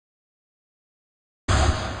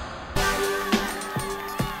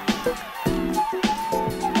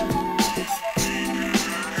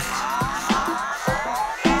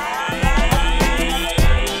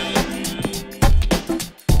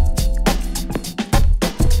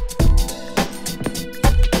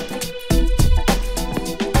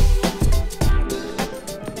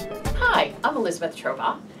with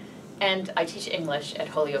Trobaugh, and I teach English at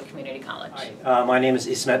Holyoke Community College. Hi, my name is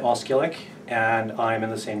Ismet Ozkilic, and I'm in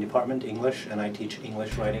the same department, English, and I teach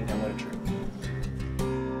English writing and literature.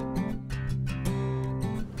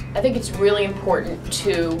 I think it's really important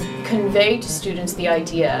to convey to students the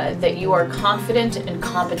idea that you are confident and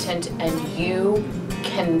competent and you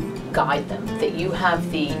can guide them, that you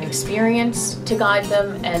have the experience to guide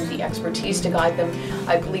them and the expertise to guide them.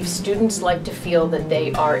 I believe students like to feel that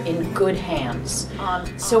they are in good hands.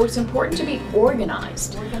 So it's important to be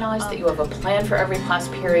organized, that you have a plan for every class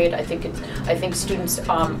period. I think students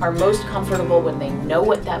are most comfortable when they know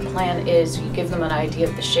what that plan is. You give them an idea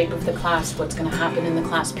of the shape of the class, what's going to happen in the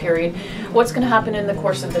class period, what's going to happen in the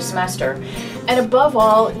course of the semester. And above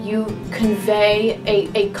all, you convey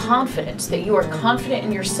a confidence, that you are confident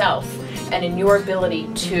in yourself and in your ability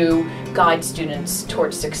to guide students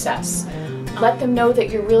towards success. Let them know that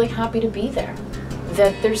you're really happy to be there,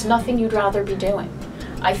 that there's nothing you'd rather be doing.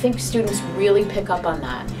 I think students really pick up on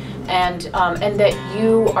that, and that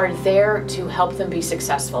you are there to help them be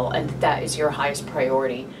successful, and that is your highest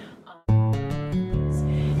priority.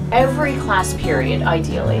 Every class period,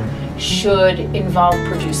 ideally, should involve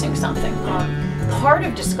producing something. Part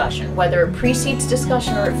of discussion, whether it precedes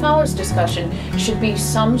discussion or it follows discussion, should be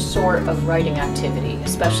some sort of writing activity,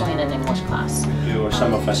 especially in an English class. You or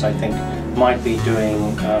some of us, I think, might be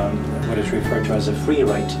doing what is referred to as a free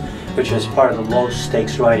write, which is part of the low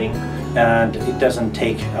stakes writing, and it doesn't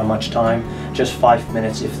take much time, just 5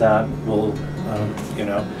 minutes, if that will,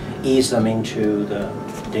 ease them into the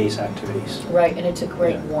day's activities. Right, and it's a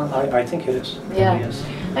great warm-up. I think it is. Yeah. It really is.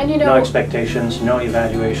 And no expectations, no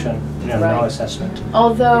evaluation, no assessment.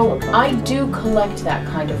 Although I do collect that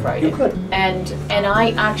kind of writing. You could. And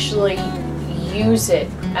I actually use it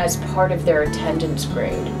as part of their attendance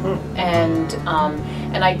grade. And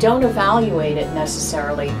I don't evaluate it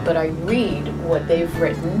necessarily, but I read what they've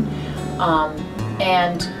written,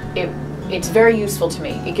 and it's very useful to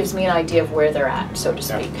me. It gives me an idea of where they're at, so to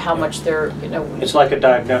speak, how much they're, It's like a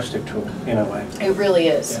diagnostic tool, in a way. It really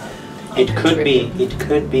is. Yeah. It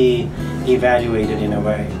could be evaluated in a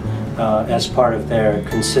way as part of their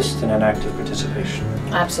consistent and active participation.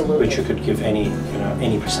 Absolutely. Which you could give any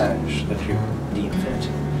percentage that you deem fit.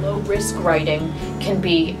 Low risk writing can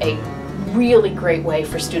be a really great way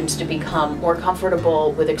for students to become more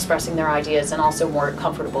comfortable with expressing their ideas and also more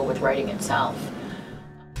comfortable with writing itself.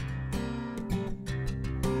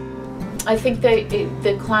 I think that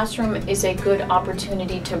the classroom is a good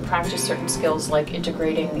opportunity to practice certain skills like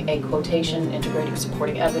integrating a quotation, integrating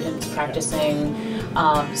supporting evidence, practicing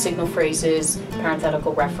signal phrases,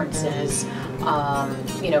 parenthetical references,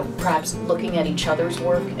 perhaps looking at each other's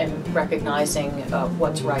work and recognizing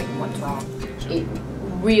what's right and what's wrong.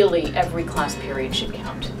 Really, every class period should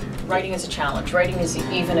count. Writing is a challenge. Writing is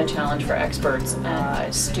even a challenge for experts.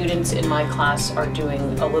 Students in my class are doing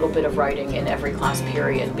a little bit of writing in every class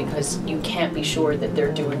period because you can't be sure that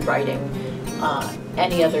they're doing writing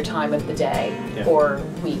any other time of the day or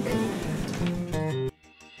week.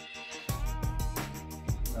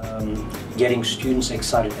 Getting students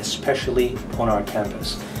excited, especially on our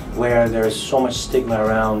campus, where there's so much stigma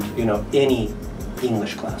around, any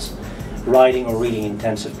English class. Writing or reading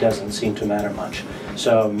intensive doesn't seem to matter much.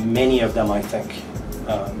 So many of them, I think,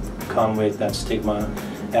 come with that stigma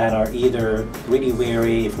and are either really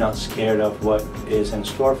wary, if not scared, of what is in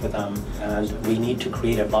store for them. And we need to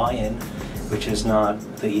create a buy-in, which is not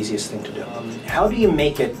the easiest thing to do. How do you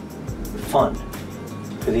make it fun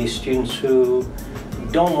for these students who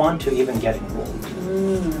don't want to even get involved?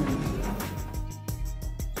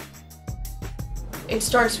 It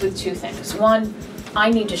starts with two things. One, I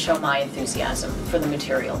need to show my enthusiasm for the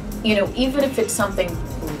material. Even if it's something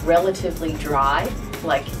relatively dry,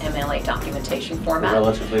 like MLA documentation format.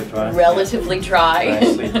 Relatively dry. Relatively dry.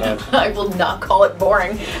 Nicely put. I will not call it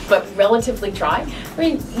boring, but relatively dry.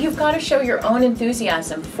 You've got to show your own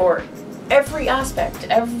enthusiasm for every aspect,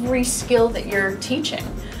 every skill that you're teaching.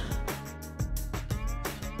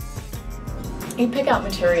 You pick out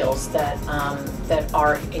materials that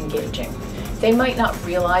are engaging. They might not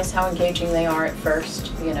realize how engaging they are at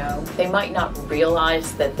first, They might not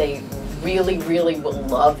realize that they really, really will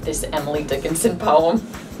love this Emily Dickinson poem,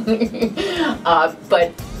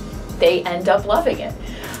 but they end up loving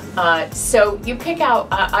it. So you pick out,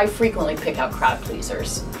 I frequently pick out crowd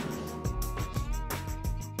pleasers.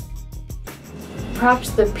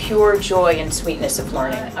 Perhaps the pure joy and sweetness of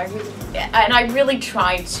learning. I really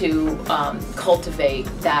try to cultivate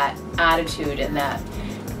that attitude and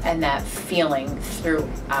that feeling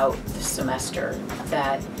throughout the semester,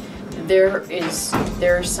 that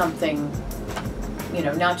there's something you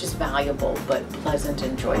know, not just valuable, but pleasant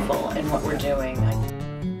and joyful in what we're doing.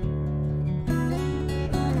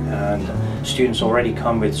 And students already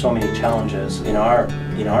come with so many challenges in our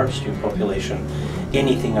student population,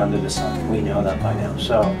 anything under the sun, we know that by now.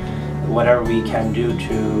 So whatever we can do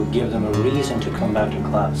to give them a reason to come back to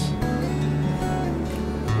class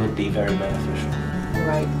would be very beneficial.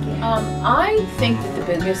 Right. I think that the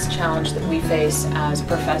biggest challenge that we face as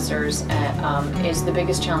professors is the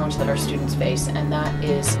biggest challenge that our students face, and that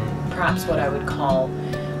is perhaps what I would call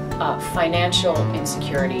financial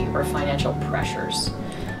insecurity or financial pressures.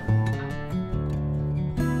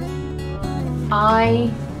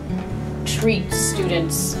 I treat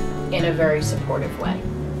students in a very supportive way.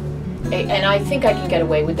 And I think I can get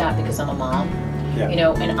away with that because I'm a mom, Yeah. you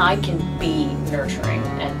know, and I can be nurturing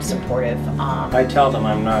and supportive. I tell them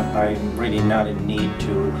I'm really not in need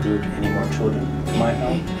to recruit any more children to my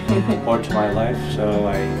home or to my life, so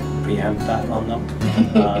I preempt that on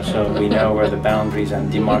them. So we know where the boundaries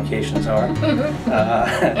and demarcations are.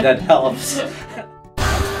 That helps.